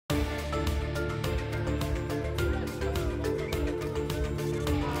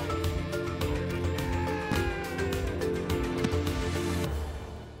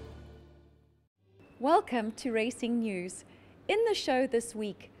Welcome to Racing News. In the show this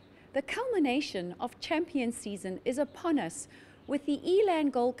week, the culmination of champion season is upon us with the Elan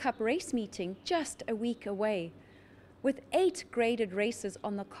Gold Cup race meeting just a week away. With 8 graded races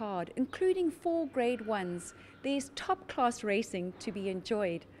on the card, including 4 grade 1s, there's top-class racing to be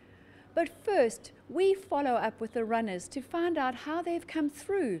enjoyed. But first, we follow up with the runners to find out how they've come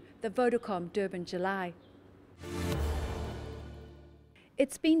through the Vodacom Durban July.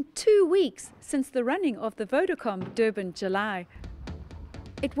 It's been 2 weeks since the running of the Vodacom Durban July.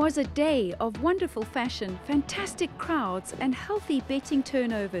 It was a day of wonderful fashion, fantastic crowds and healthy betting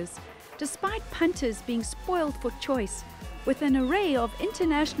turnovers, despite punters being spoiled for choice, with an array of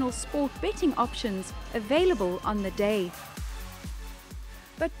international sport betting options available on the day.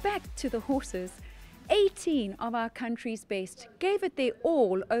 But back to the horses. 18 of our country's best gave it their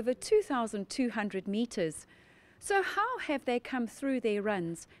all over 2,200 meters. So how have they come through their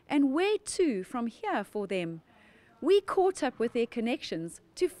runs, and where to from here for them? We caught up with their connections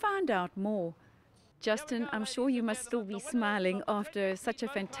to find out more. Justin, I'm sure you must still be smiling after such a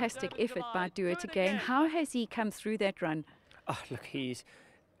fantastic effort by Do It Again. How has he come through that run? Oh, look, he's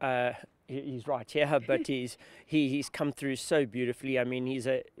right here, but he's come through so beautifully. I mean,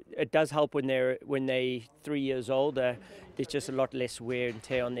 it does help when they're 3 years old. There's just a lot less wear and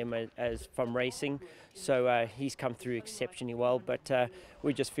tear on them as from racing. So he's come through exceptionally well. But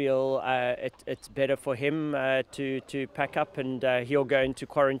we just feel it's better for him to pack up, and he'll go into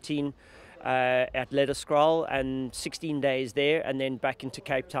quarantine at Letterskraal and 16 days there, and then back into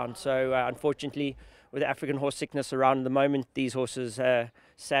Cape Town. So unfortunately, with African horse sickness around at the moment, these horses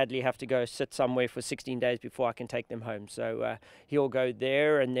sadly have to go sit somewhere for 16 days before I can take them home. So he'll go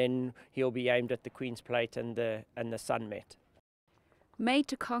there, and then he'll be aimed at the Queen's Plate and the Sun Met. Made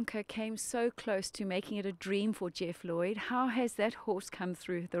to Conquer came so close to making it a dream for Jeff Lloyd. How has that horse come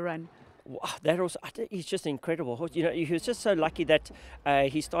through the run? Wow, that horse, he's just an incredible horse. You know, he was just so lucky that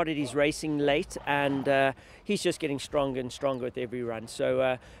he started his racing late, and he's just getting stronger and stronger with every run.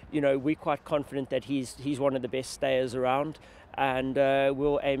 So, you know, we're quite confident that he's one of the best stayers around, and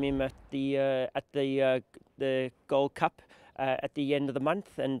we'll aim him at the Gold Cup at the end of the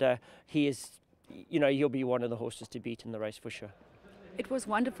month, and he is, you know, he'll be one of the horses to beat in the race for sure. It was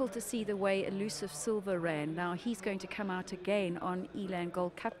wonderful to see the way Elusive Silver ran. Now he's going to come out again on Elan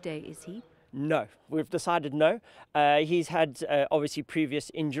Gold Cup Day, is he? No, we've decided no. He's had obviously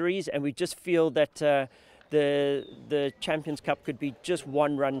previous injuries, and we just feel that the Champions Cup could be just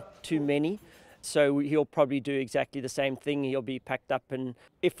one run too many. So he'll probably do exactly the same thing. He'll be packed up, and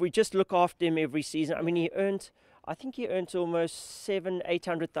if we just look after him every season, I mean, I think he earns almost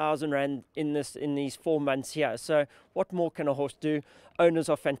 700,000-800,000 rand in these 4 months here. So what more can a horse do? Owners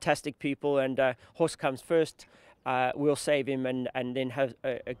are fantastic people, and horse comes first. We'll save him and then have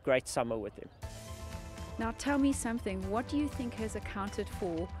a great summer with him. Now tell me something. What do you think has accounted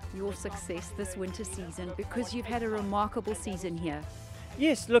for your success this winter season? Because you've had a remarkable season here.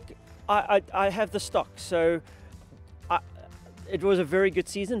 Yes, look, I have the stock, so it was a very good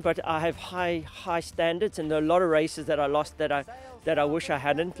season, but I have high standards, and there are a lot of races that I lost that I wish I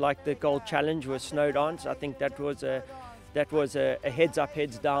hadn't, like the Gold Challenge with Snow Dance. I think that was a heads up,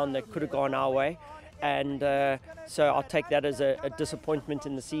 heads down that could have gone our way, and so I'll take that as a disappointment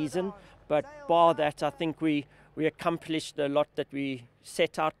in the season. But bar that, I think we accomplished a lot that we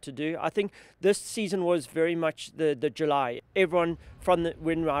set out to do. I think this season was very much the July. Everyone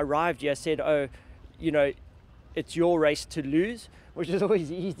when I arrived here said, oh, you know, it's your race to lose, which is always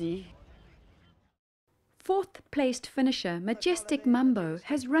easy. 4th placed finisher Majestic Mambo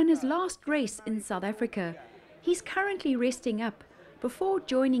has run his last race in South Africa. He's currently resting up before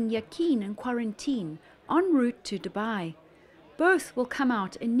joining Yakin in quarantine en route to Dubai. Both will come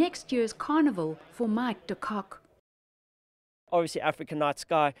out in next year's carnival for Mike de Kock. Obviously, African Night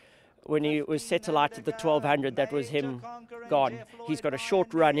Sky, when he was set alight at the 1200, that was him gone. He's got a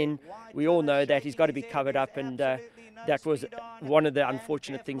short run in. We all know that he's got to be covered up, and that was one of the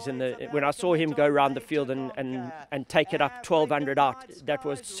unfortunate things when I saw him go around the field and take it up 1200 out. That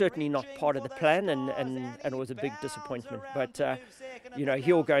was certainly not part of the plan, and it was a big disappointment. But you know,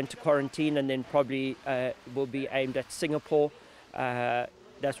 he'll go into quarantine, and then probably will be aimed at Singapore.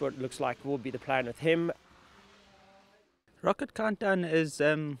 That's what it looks like will be the plan with him. Rocket Countdown is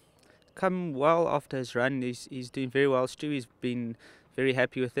come well after his run. He's doing very well. Stewie's been very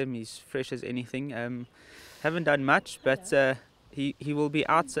happy with him. He's fresh as anything. Haven't done much, but he will be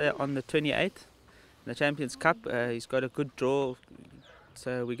out on the 28th in the Champions Cup. He's got a good draw,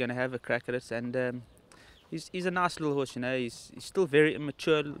 so we're going to have a crack at it. And he's a nice little horse, you know. He's still very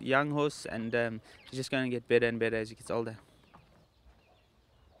immature, young horse, and he's just going to get better and better as he gets older.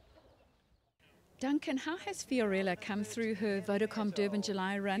 Duncan, how has Fiorella come through her Vodacom Durban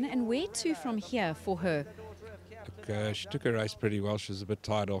July run, and where to from here for her? Look, she took her race pretty well. She was a bit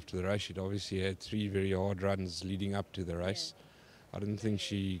tired after the race. She'd obviously had 3 very hard runs leading up to the race. I didn't think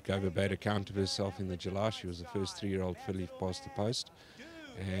she gave a bad account of herself in the July. She was the first 3-year-old filly past the post.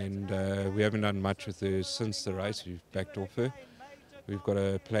 And we haven't done much with her since the race. We've backed off her. We've got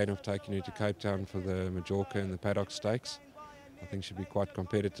a plan of taking her to Cape Town for the Majorca and the Paddock Stakes. I think she'll be quite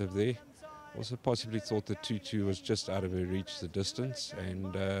competitive there. Also possibly thought the 2-2 was just out of her reach, the distance,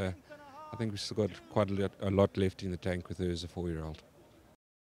 and I think we've still got quite a lot left in the tank with her as a 4-year-old.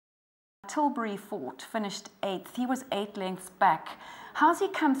 Tilbury Fort finished 8th. He was 8 lengths back. How's he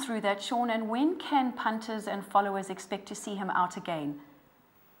come through that, Sean, and when can punters and followers expect to see him out again?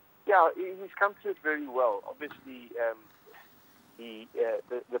 Yeah, he's come through it very well. Obviously,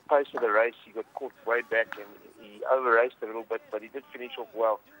 the pace of the race, he got caught way back and he over-raced a little bit, but he did finish off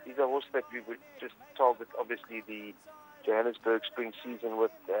well. He's a horse that we would just target, obviously, the Johannesburg spring season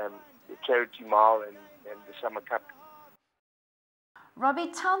with the Charity Mile and the Summer Cup. Robbie,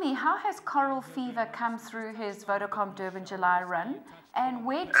 tell me, how has Coral Fever come through his Vodacom Durban July run, and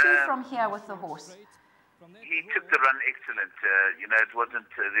where to from here with the horse? He took the run excellent.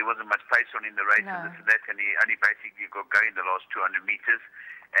 There wasn't much pace on in the race and this and that, and he only basically got going the last 200 meters.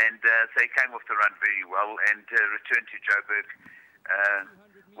 And so he came off the run very well and returned to Joburg,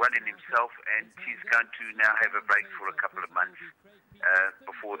 won in himself, and he's going to now have a break for a couple of months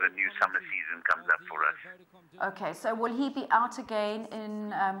before the new summer season comes up for us. Okay, so will he be out again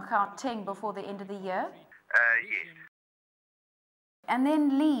in Gauteng before the end of the year? Yes. And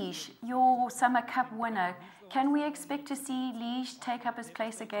then Liege, your Summer Cup winner. Can we expect to see Liege take up his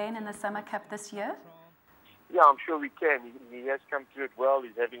place again in the Summer Cup this year? Yeah, I'm sure we can. He has come through it well.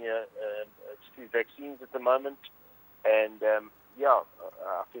 He's having his vaccines at the moment. And,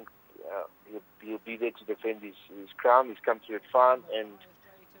 I think he'll be there to defend his crown. He's come through it fine. And,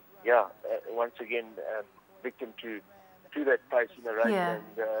 once again, victim to that pace in the race. Yeah. And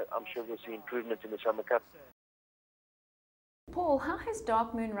I'm sure we'll see improvement in the Summer Cup. Paul, how has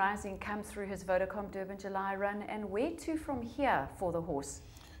Dark Moon Rising come through his Vodacom Durban July run, and where to from here for the horse?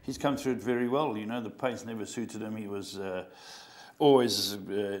 He's come through it very well. You know, the pace never suited him. He was always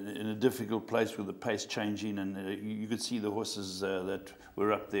in a difficult place with the pace changing, and you could see the horses that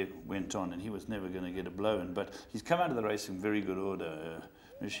were up there went on, and he was never going to get a blow in. But he's come out of the race in very good order.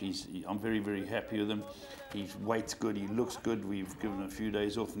 I'm very, very happy with him. His weight's good, he looks good. We've given him a few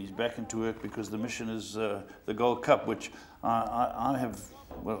days off and he's back into work because the mission is the Gold Cup, which I have,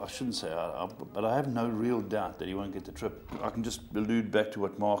 well, I shouldn't say, but I have no real doubt that he won't get the trip. I can just allude back to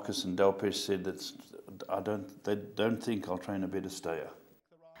what Marcus and Delpesh said, that they don't think I'll train a better stayer.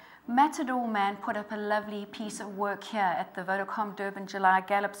 Matador Man put up a lovely piece of work here at the Vodacom Durban July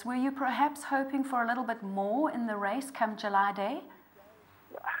Gallops. Were you perhaps hoping for a little bit more in the race come July Day?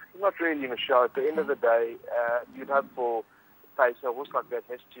 Not really, Michelle. At the end of the day, you'd hope for pace. A horse like that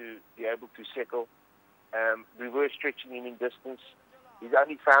has to be able to settle. We were stretching him in distance. He's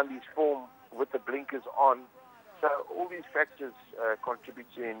only found his form with the blinkers on. So all these factors contribute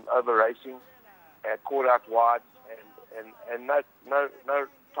to him over-racing, caught out wide, and no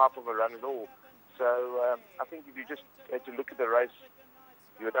type of a run at all. So I think if you just had to look at the race,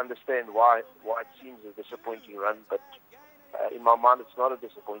 you would understand why it seems a disappointing run. But in my mind, it's not a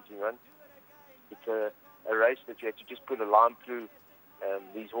disappointing run. It's a race that you had to just put a line through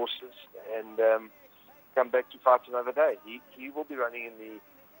these horses and come back to fight another day. He will be running in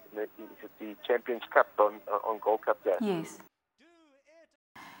the Champions Cup on Gold Cup Day. Yes.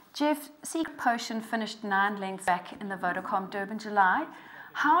 Jeff, Secret Potion finished 9 lengths back in the Vodacom Durban July.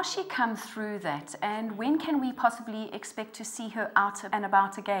 How's she come through that, and when can we possibly expect to see her out and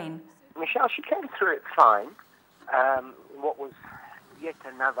about again? Michelle, she came through it fine. What was yet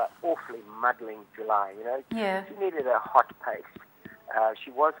another awfully muddling July, you know? Yeah. She needed a hot pace.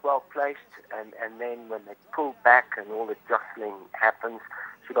 She was well placed, and then when they pulled back and all the jostling happens,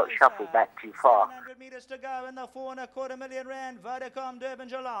 she got shuffled back too far. 100 meters to go in the R4.25 million Vodacom Durban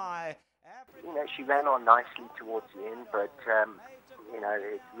July. You know, she ran on nicely towards the end, but you know,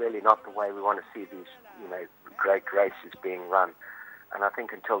 it's really not the way we want to see these, you know, great races being run. And I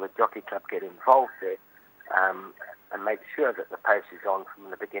think until the Jockey Club get involved there and make sure that the pace is on from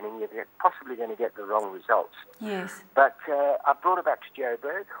the beginning, you're possibly going to get the wrong results. Yes. But I brought her back to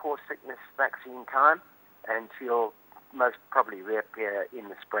Joburg, horse sickness vaccine time, and she'll most probably reappear in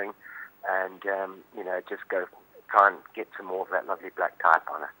the spring and, you know, just go try and get some more of that lovely black type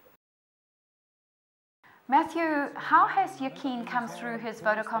on her. Matthew, how has Yakin come through his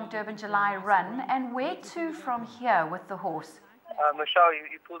Vodacom Durban July run, and where to from here with the horse? Michelle,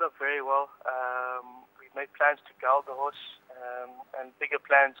 you pulled up very well. we've made plans to geld the horse, and bigger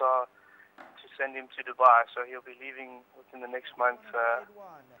plans are to send him to Dubai. So he'll be leaving within the next month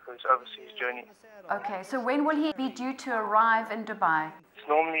for his overseas journey. Okay, so when will he be due to arrive in Dubai? It's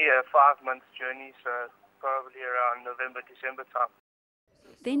normally a 5-month journey, so probably around November, December time.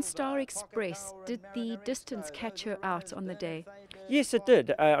 Then Star Express, did the distance catch her out on the day? Yes, it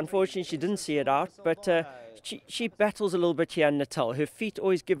did. Unfortunately, she didn't see it out, but she battles a little bit here in Natal. Her feet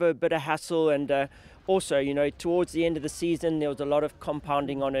always give her a bit of hassle, and also, you know, towards the end of the season, there was a lot of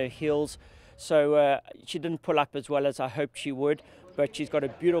compounding on her heels, so she didn't pull up as well as I hoped she would. But she's got a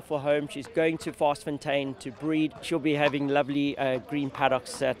beautiful home. She's going to Vastfontein to breed. She'll be having lovely green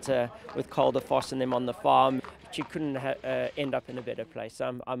paddocks with Calder Foss and them on the farm. She couldn't end up in a better place.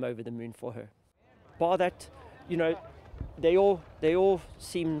 I'm over the moon for her. Bar that, you know, they all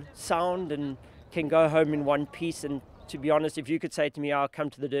seem sound and can go home in one piece. And to be honest, if you could say to me, I'll come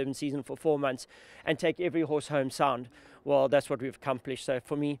to the Durban season for 4 months and take every horse home sound, well, that's what we've accomplished. So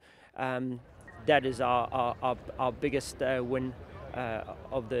for me, that is our biggest win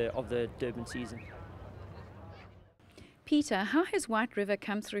of the Durban season. Peter, how has White River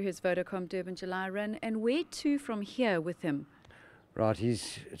come through his Vodacom Durban July run, and where to from here with him? Right,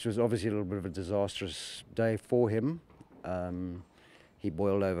 it was obviously a little bit of a disastrous day for him. He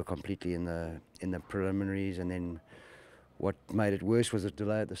boiled over completely in the preliminaries, and then what made it worse was a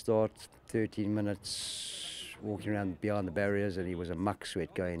delay at the start, 13 minutes walking around behind the barriers, and he was a muck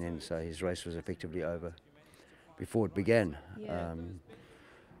sweat going in, so his race was effectively over before it began. Yeah.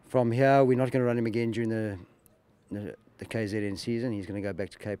 From here, we're not going to run him again during the KZN season. He's going to go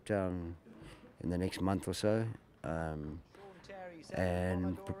back to Cape Town in the next month or so,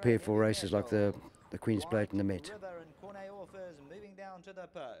 and prepare for races like the Queen's Plate and the Met.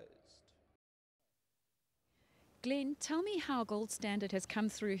 Glenn, tell me how Gold Standard has come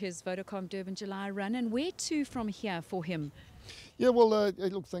through his Vodacom Durban July run, and where to from here for him? Yeah, well,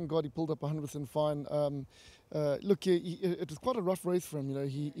 look, thank God he pulled up 100% fine. Look, it was quite a rough race for him. You know,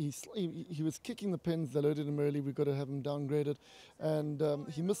 he was kicking the pins. They loaded him early. We got to have him downgraded, and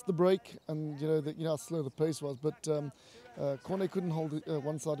he missed the break. And you know how slow the pace was. But Corne couldn't hold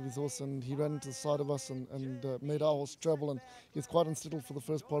one side of his horse, and he ran to the side of us and made our horse travel. And he was quite unsettled for the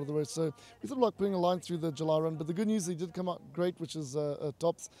first part of the race. So we sort of like putting a line through the July run. But the good news, he did come out great, which is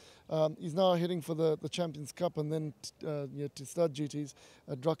tops. He's now heading for the Champions Cup and then to stud duties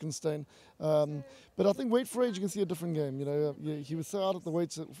at Drakenstein. But I think weight for age, you can see a different game. You know, he was so out at the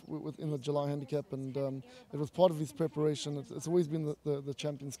weights in the July handicap, and it was part of his preparation. It's always been the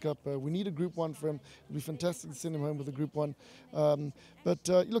Champions Cup. We need a Group 1 for him. It'd be fantastic to send him home with a Group 1. But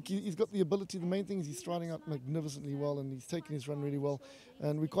look, he's got the ability. The main thing is he's striding out magnificently well, and he's taking his run really well.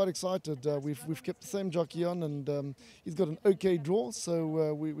 And we're quite excited. We've kept the same jockey on, and he's got an okay draw,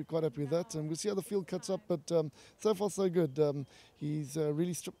 so we're quite happy with that. And we'll see how the field cuts up, but so far so good. He's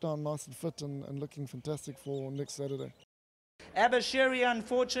really stripped down nice and fit and looking fantastic for next Saturday. Abashiri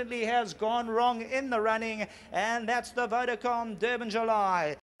unfortunately has gone wrong in the running, and that's the Vodacom Durban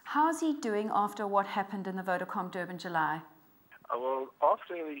July. How's he doing after what happened in the Vodacom Durban July? Well,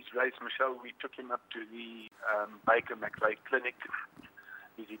 after his race, Michelle, we took him up to the Baker McRae Clinic.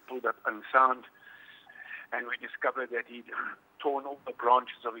 He pulled up unsound, and we discovered that he'd torn all the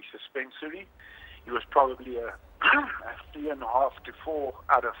branches of his suspensory. He was probably a 3.5 to 4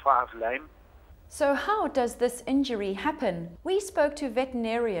 out of 5 lame. So how does this injury happen? We spoke to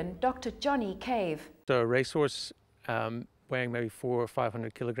veterinarian Dr. Johnny Cave. So a racehorse weighing maybe 400 or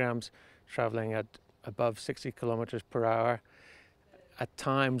 500 kilograms, traveling at above 60 kilometers per hour, at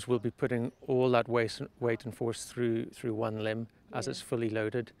times we'll be putting all that weight and force through one limb as it's fully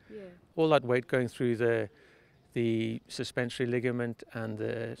loaded. Yeah. All that weight going through the suspensory ligament and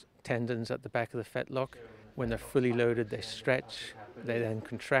the tendons at the back of the fetlock. When they're fully loaded, they stretch, they then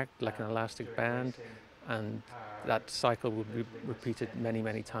contract like an elastic band, and that cycle will be repeated many,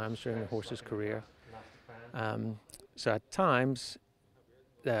 many times during the horse's career. So at times,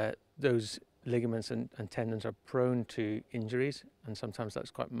 those ligaments and tendons are prone to injuries, and sometimes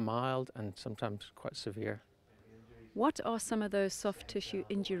that's quite mild and sometimes quite severe. What are some of those soft tissue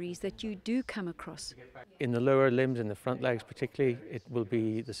injuries that you do come across? In the lower limbs, in the front legs particularly, it will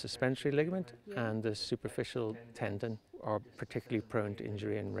be the suspensory ligament and the superficial tendon are particularly prone to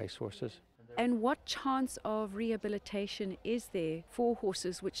injury in racehorses. And what chance of rehabilitation is there for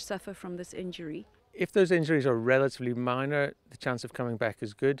horses which suffer from this injury? If those injuries are relatively minor, the chance of coming back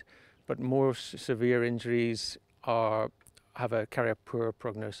is good, but more severe injuries carry a poor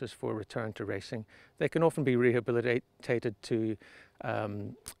prognosis for return to racing. They can often be rehabilitated to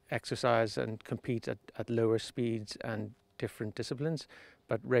exercise and compete at lower speeds and different disciplines,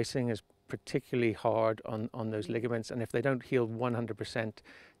 but racing is particularly hard on those ligaments, and if they don't heal 100%,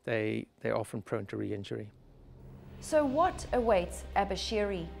 they're often prone to re-injury. So what awaits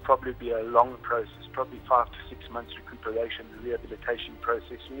Abashiri? Probably be a long process, probably 5 to 6 months recuperation, rehabilitation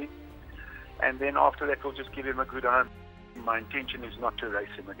process really. And then after that we'll just give him a good home. My intention is not to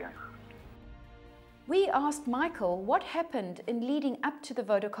race him again. We asked Michael what happened in leading up to the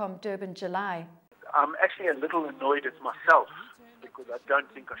Vodacom Durban July. I'm actually a little annoyed at myself because I don't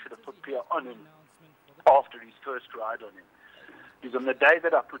think I should have put Pierre on him after his first ride on him. Because on the day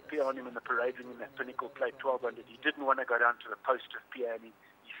that I put Pierre on him in the parade ring in that Pinnacle Plate 1200, he didn't want to go down to the post of Pierre, and he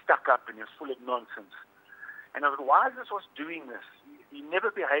stuck up and he was full of nonsense. And I thought, why is this horse doing this? He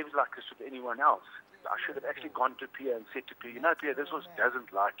never behaves like this with anyone else. I should have actually gone to Pierre and said to Pierre, you know, Pierre, this horse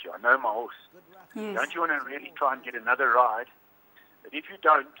doesn't like you. I know my horse. Yes. Don't you want to really try and get another ride? But if you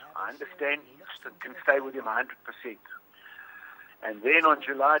don't, I understand you can stay with him 100%. And then on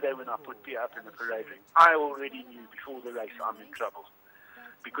July Day, when I put Pierre up in the parade ring, I already knew before the race I'm in trouble.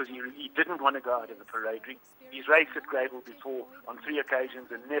 Because he didn't want to go out of the parade ring. He's raced at Grable before on 3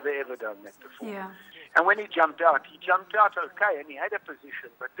 occasions and never ever done that before. Yeah. And when he jumped out okay, and he had a position.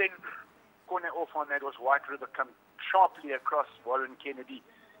 But then, corner off on that was White River come sharply across Warren Kennedy,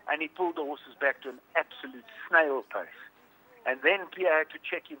 and he pulled the horses back to an absolute snail pace. And then Pierre had to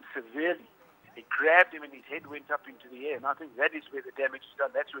check him severely. He grabbed him and his head went up into the air, and I think that is where the damage is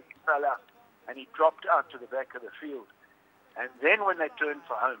done. That's where he fell out, and he dropped out to the back of the field. And then when they turned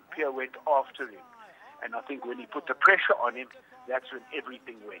for home, Pierre went after him. And I think when he put the pressure on him, that's when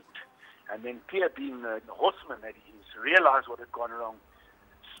everything went. And then Pierre, being the horseman that he is, realized what had gone wrong,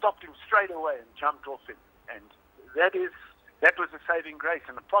 stopped him straight away and jumped off him. And that was a saving grace,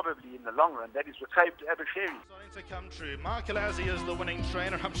 and probably in the long run, that is what saved Abashiri. Starting to come true. Mark Alazzi is the winning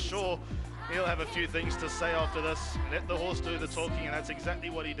trainer. I'm sure he'll have a few things to say after this. Let the horse do the talking, and that's exactly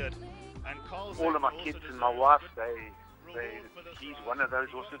what he did. And all of my kids and my wife, he's one of those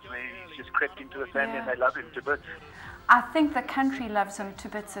horses where he's just crept into the family, and they love him to bits. I think the country loves him to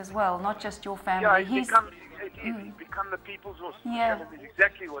bits as well, not just your family. Yeah, he's become the people's horse. Yeah. It's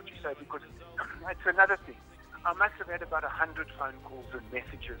exactly what you say, because that's another thing. I must have had about 100 phone calls and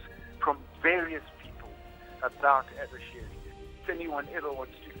messages from various people about Abashiri. If anyone ever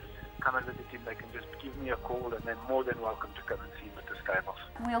wants to come and visit him, they can just give me a call, and they're more than welcome to come and see him at the stables.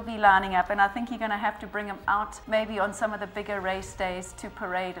 We'll be lining up, and I think you're going to have to bring him out maybe on some of the bigger race days to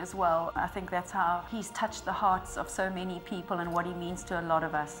parade as well. I think that's how he's touched the hearts of so many people and what he means to a lot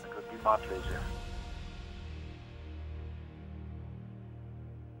of us. It would be my pleasure.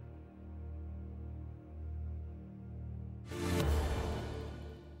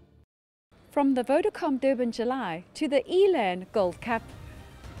 From the Vodacom Durban July to the Elan Gold Cup,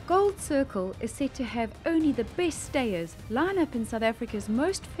 Gold Circle is said to have only the best stayers line up in South Africa's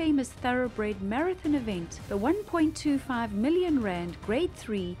most famous thoroughbred marathon event, the 1.25 million rand Grade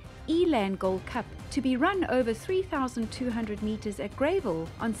 3 Elan Gold Cup, to be run over 3,200 meters at Grable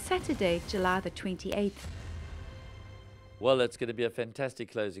on Saturday, July the 28th. Well, it's going to be a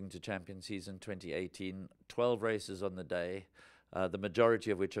fantastic closing to Champion Season 2018. 12 races on the day. The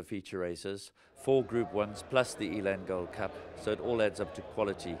majority of which are feature races, 4 Group 1s plus the Elan Gold Cup, so it all adds up to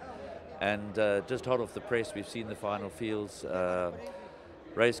quality. And just hot off the press, we've seen the final fields,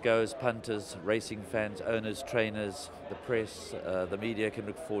 racegoers, punters, racing fans, owners, trainers, the press, the media can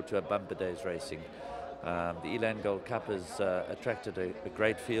look forward to a bumper day's racing. The Elan Gold Cup has attracted a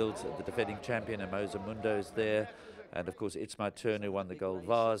great field. The defending champion, Amoza Mundo, is there. And of course, It's My Turn, who won the Gold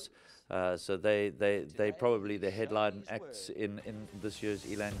Vase. So they probably the headline acts in this year's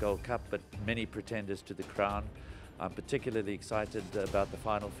Elan Gold Cup, but many pretenders to the crown. I'm particularly excited about the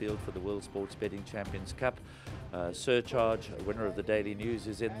final field for the World Sports Betting Champions Cup. Surcharge, winner of the Daily News,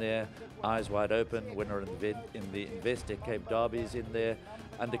 is in there. Eyes Wide Open, winner in the Investec Cape Derby, is in there.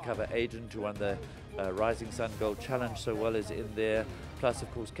 Undercover Agent, who won the Rising Sun Gold Challenge, so well, is in there. Plus,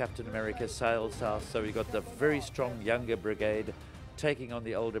 of course, Captain America Sail South. So we've got the very strong younger brigade taking on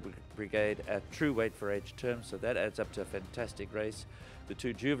the older brigade at true weight for age terms, so that adds up to a fantastic race. The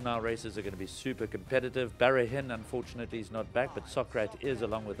 2 juvenile races are going to be super competitive. Barrahin, unfortunately, is not back, but Socrat is,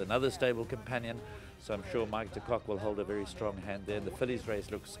 along with another stable companion, so I'm sure Mike de Kock will hold a very strong hand there. The fillies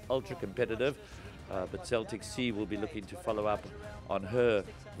race looks ultra competitive, but Celtic Sea will be looking to follow up on her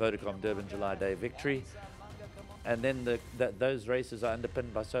Vodacom Durban July Day victory. And then those races are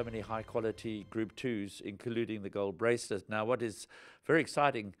underpinned by so many high-quality Group 2s, including the Gold Bracelet. Now, what is very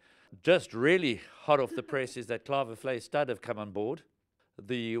exciting, just really hot off the press, is that Clava Flay Stud have come on board.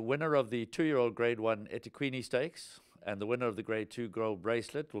 The winner of the 2-year-old Grade 1 Etiquini Stakes and the winner of the Grade 2 Gold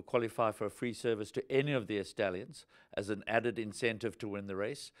Bracelet will qualify for a free service to any of their stallions as an added incentive to win the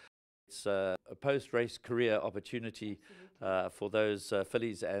race. It's a post-race career opportunity for those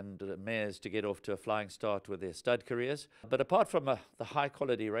fillies and mares to get off to a flying start with their stud careers. But apart from the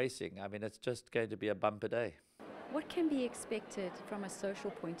high-quality racing, I mean, it's just going to be a bumper day. What can be expected from a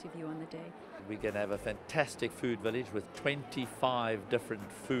social point of view on the day? We're going to have a fantastic food village with 25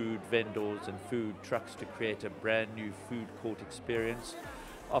 different food vendors and food trucks to create a brand new food court experience,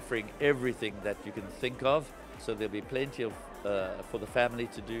 offering everything that you can think of. So there'll be plenty of for the family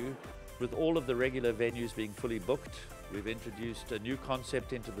to do. With all of the regular venues being fully booked, we've introduced a new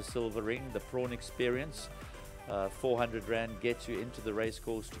concept into the Silver Ring, the prawn experience. 400 Rand gets you into the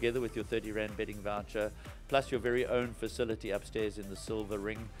racecourse together with your 30 Rand betting voucher, plus your very own facility upstairs in the Silver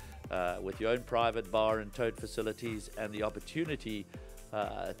Ring with your own private bar and tote facilities, and the opportunity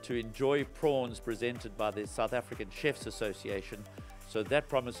to enjoy prawns presented by the South African Chefs Association. So that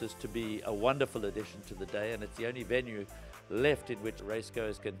promises to be a wonderful addition to the day, and it's the only venue left in which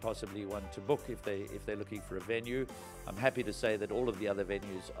racegoers can possibly want to book if they're looking for a venue. I'm happy to say that all of the other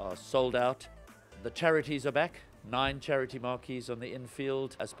venues are sold out. The charities are back. 9 charity marquees on the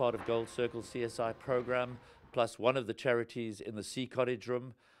infield as part of Gold Circle CSI program, plus one of the charities in the Sea Cottage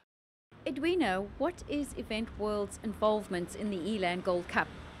room. Edwina, what is Event World's involvement in the Elan Gold Cup?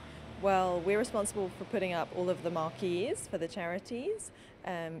 Well, we're responsible for putting up all of the marquees for the charities.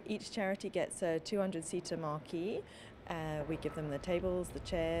 Each charity gets a 200-seater marquee. We give them the tables, the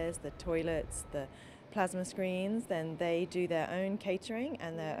chairs, the toilets, the plasma screens. Then they do their own catering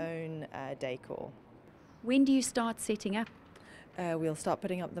and their own decor. When do you start setting up? We'll start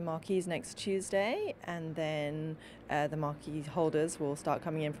putting up the marquees next Tuesday, and then the marquee holders will start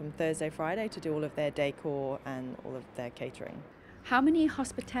coming in from Thursday, Friday to do all of their decor and all of their catering. How many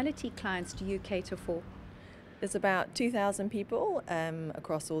hospitality clients do you cater for? There's about 2,000 people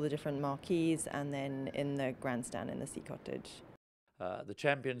across all the different marquees and then in the grandstand in the Sea Cottage. The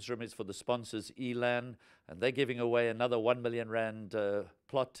Champions Room is for the sponsors Elan, and they're giving away another 1 million Rand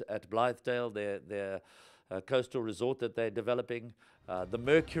plot at Blythedale, their coastal resort that they're developing. The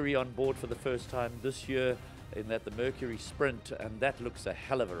Mercury on board for the first time this year in that the Mercury Sprint, and that looks a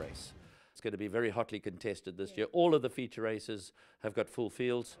hell of a race. It's going to be very hotly contested this year. All of the feature races have got full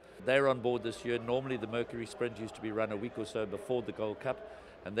fields. They're on board this year. Normally the Mercury Sprint used to be run a week or so before the Gold Cup,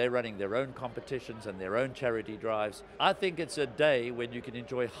 and they're running their own competitions and their own charity drives. I think it's a day when you can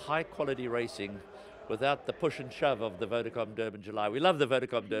enjoy high quality racing without the push and shove of the Vodacom Durban July. We love the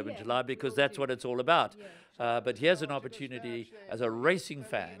Vodacom Durban July because that's what it's all about. But here's an opportunity as a racing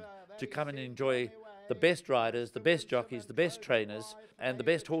fan to come and enjoy the best riders, the best jockeys, the best trainers, and the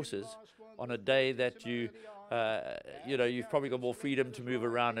best horses on a day that you've probably got more freedom to move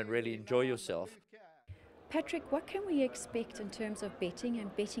around and really enjoy yourself. Patrick, what can we expect in terms of betting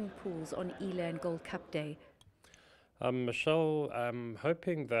and betting pools on Elan Gold Cup Day? Michelle, I'm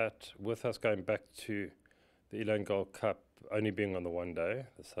hoping that with us going back to the Elan Gold Cup only being on the one day,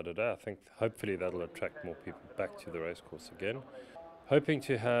 the Saturday, I think hopefully that'll attract more people back to the racecourse again. Hoping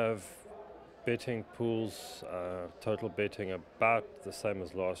to have betting pools, total betting about the same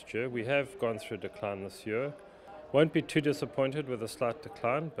as last year. We have gone through a decline this year. Won't be too disappointed with a slight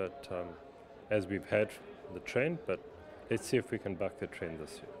decline, but as we've had the trend, but let's see if we can buck the trend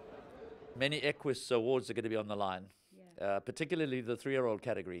this year. Many Equus awards are going to be on the line, particularly the 3-year-old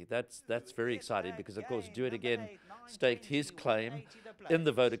category. That's very exciting because, of course, Do It Again staked his claim in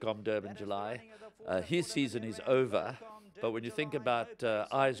the Vodacom Durban July. His season is over, but when you think about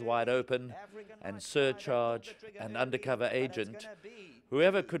Eyes Wide Open and Surcharge and Undercover Agent,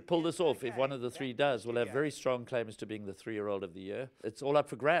 whoever could pull this off, if one of the 3 does, will have very strong claims to being the 3-year-old of the year. It's all up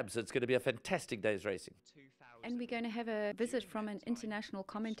for grabs. It's going to be a fantastic day's racing. And we're going to have a visit from an international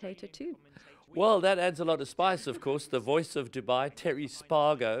commentator too. Well, that adds a lot of spice, of course. The voice of Dubai, Terry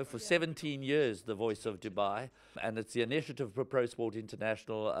Spargo, for 17 years, the voice of Dubai. And it's the initiative for Pro Sport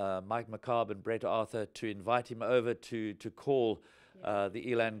International, Mike McCabe and Brett Arthur, to invite him over to call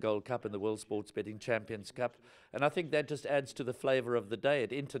the Elan Gold Cup and the World Sports Betting Champions Cup. And I think that just adds to the flavour of the day.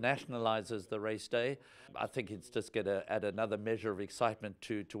 It internationalises the race day. I think it's just going to add another measure of excitement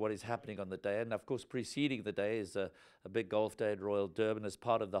to what is happening on the day. And of course, preceding the day is a big golf day at Royal Durban as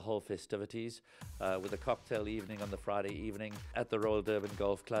part of the whole festivities, with a cocktail evening on the Friday evening at the Royal Durban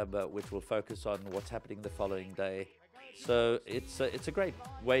Golf Club, which will focus on what's happening the following day. So it's a great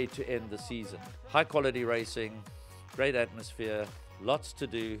way to end the season. High quality racing, great atmosphere, lots to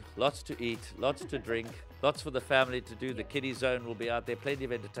do, lots to eat, lots to drink, lots for the family to do. The kiddie zone will be out there, plenty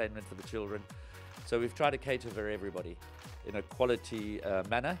of entertainment for the children. So we've tried to cater for everybody in a quality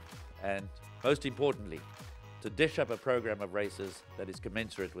manner, and most importantly, to dish up a program of races that is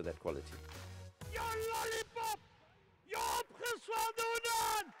commensurate with that quality. Your lollipop! Your opgeslaan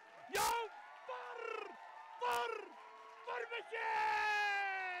doen! Your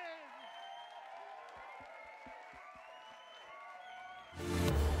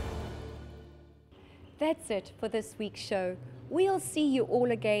That's it for this week's show. We'll see you all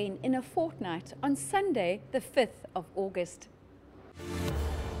again in a fortnight on Sunday, the 5th of August.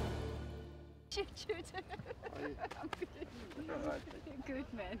 Shoot. Good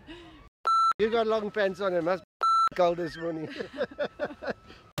man. You got long pants on, it must be cold this morning.